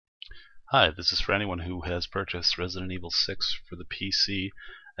Hi, this is for anyone who has purchased Resident Evil 6 for the PC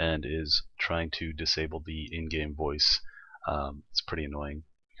and is trying to disable the in-game voice. It's pretty annoying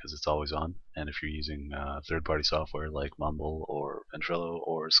because it's always on, and if you're using third-party software like Mumble or Ventrilo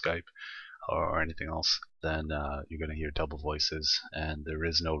or Skype or anything else, then you're going to hear double voices, and there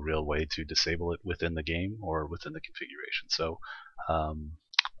is no real way to disable it within the game or within the configuration. So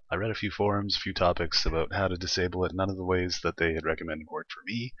I read a few forums, a few topics about how to disable it. None of the ways that they had recommended worked for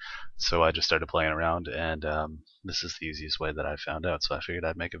me, so I just started playing around, and this is the easiest way that I found out. So I figured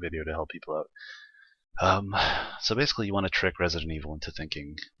I'd make a video to help people out. So basically, you want to trick Resident Evil into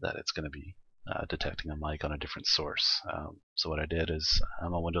thinking that it's going to be detecting a mic on a different source. So what I did is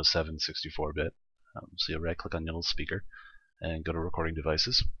I'm on Windows 7 64-bit. So you right-click on your little speaker and go to Recording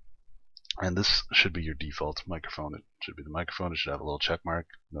Devices. And this should be your default microphone. It should be the microphone. It should have a little check mark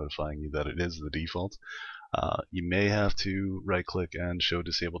notifying you that it is the default. You may have to right click and show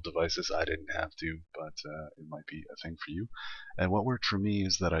disabled devices. I didn't have to, but it might be a thing for you. And what worked for me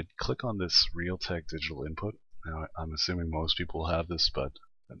is that I'd click on this Realtek digital input. Now I'm assuming most people have this, but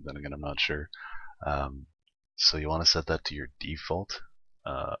then again I'm not sure. So you want to set that to your default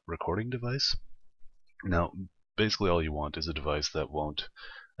recording device. Now basically all you want is a device that won't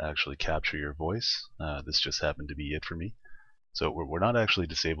actually capture your voice. This just happened to be it for me. So we're not actually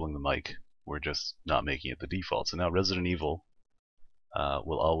disabling the mic, we're just not making it the default. So now Resident Evil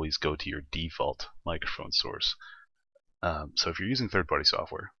will always go to your default microphone source. So if you're using third-party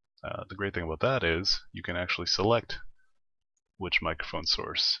software, the great thing about that is you can actually select which microphone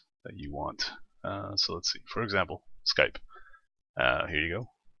source that you want. So let's see, for example, Skype. Here you go.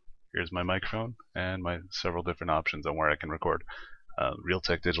 Here's my microphone and my several different options on where I can record.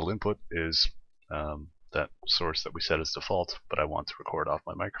 Realtek digital input is that source that we set as default, but I want to record off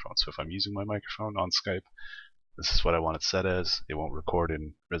my microphone. So if I'm using my microphone on Skype, this is what I want it set as. It won't record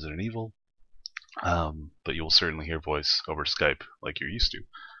in Resident Evil, but you will certainly hear voice over Skype like you're used to.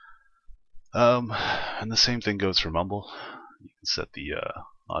 And the same thing goes for Mumble. You can set the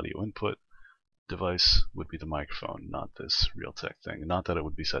audio input device would be the microphone, not this Realtek thing. Not that it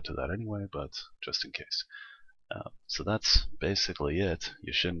would be set to that anyway, but just in case. So that's basically it.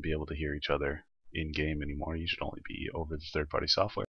 You shouldn't be able to hear each other in game anymore. You should only be over the third-party software.